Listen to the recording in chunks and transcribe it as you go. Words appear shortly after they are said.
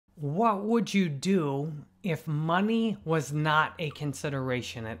What would you do if money was not a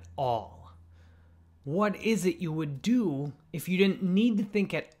consideration at all? What is it you would do if you didn't need to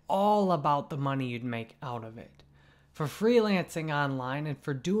think at all about the money you'd make out of it? For freelancing online and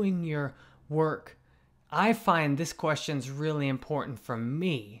for doing your work, I find this question's really important for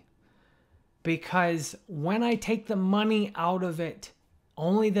me because when I take the money out of it,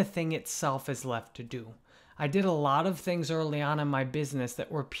 only the thing itself is left to do. I did a lot of things early on in my business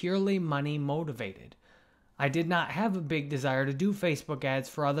that were purely money motivated. I did not have a big desire to do Facebook ads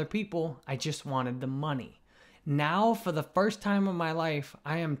for other people. I just wanted the money. Now, for the first time in my life,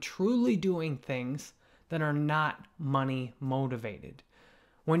 I am truly doing things that are not money motivated.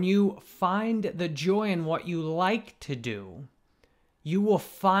 When you find the joy in what you like to do, you will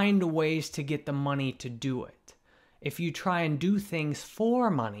find ways to get the money to do it. If you try and do things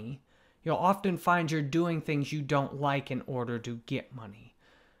for money, you'll often find you're doing things you don't like in order to get money.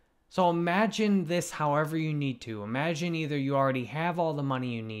 So imagine this however you need to. Imagine either you already have all the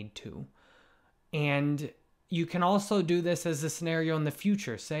money you need to, and you can also do this as a scenario in the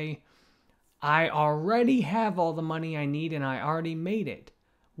future. Say, I already have all the money I need and I already made it.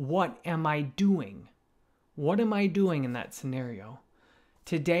 What am I doing? What am I doing in that scenario?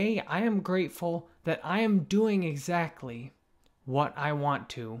 Today, I am grateful that I am doing exactly what I want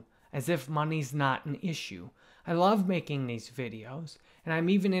to, as if money's not an issue. I love making these videos, and I'm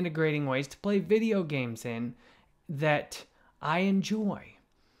even integrating ways to play video games in that I enjoy.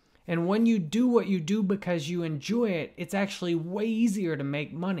 And when you do what you do because you enjoy it, it's actually way easier to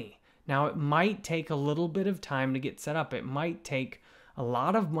make money. Now, it might take a little bit of time to get set up. It might take a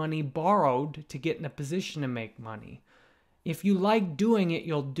lot of money borrowed to get in a position to make money. If you like doing it,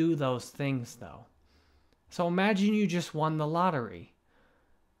 you'll do those things, though. So imagine you just won the lottery.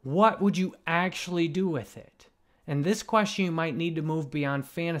 What would you actually do with it? And this question, you might need to move beyond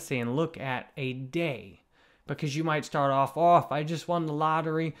fantasy and look at a day. Because you might start off, if I just won the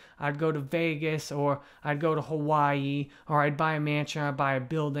lottery, I'd go to Vegas, or I'd go to Hawaii, or I'd buy a mansion, or I'd buy a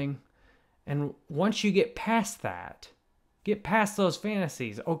building. And once you get past that, get past those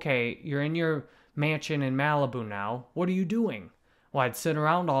fantasies. Okay, you're in your mansion in Malibu now. What are you doing? Well, I'd sit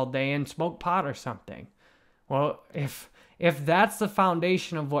around all day and smoke pot or something. Well, if that's the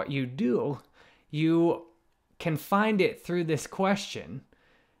foundation of what you do, you can find it through this question,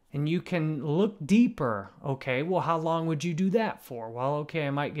 and you can look deeper. Okay, well, how long would you do that for? Well, okay, I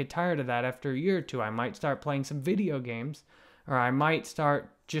might get tired of that after a year or two. I might start playing some video games, or I might start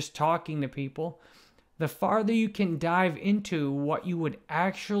just talking to people. The farther you can dive into what you would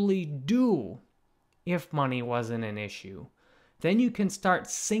actually do if money wasn't an issue, then you can start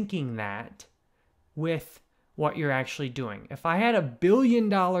syncing that with what you're actually doing. If I had $1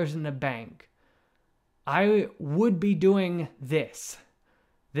 billion in the bank, I would be doing this.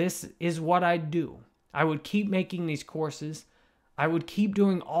 This is what I'd do. I would keep making these courses. I would keep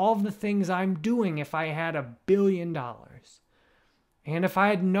doing all the things I'm doing if I had $1 billion. And if I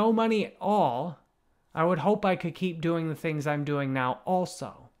had no money at all, I would hope I could keep doing the things I'm doing now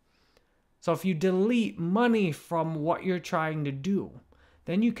also. So if you delete money from what you're trying to do,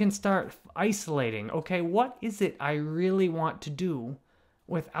 then you can start isolating. Okay, what is it I really want to do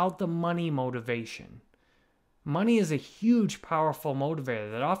without the money motivation? Money is a huge, powerful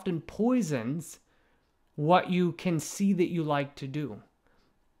motivator that often poisons what you can see that you like to do.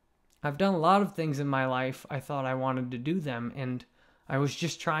 I've done a lot of things in my life. I thought I wanted to do them, and I was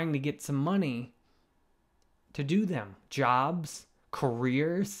just trying to get some money to do them. Jobs,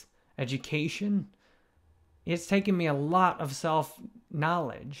 careers, education. It's taken me a lot of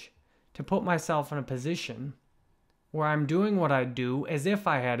self-knowledge to put myself in a position where I'm doing what I do as if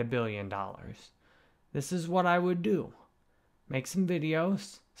I had $1 billion. This is what I would do. Make some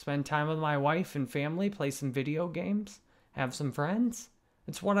videos, spend time with my wife and family, play some video games, have some friends.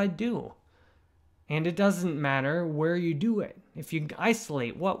 It's what I do. And it doesn't matter where you do it. If you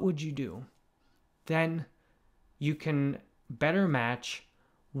isolate, what would you do? Then you can better match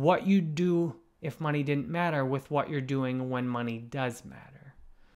what you do if money didn't matter with what you're doing when money does matter.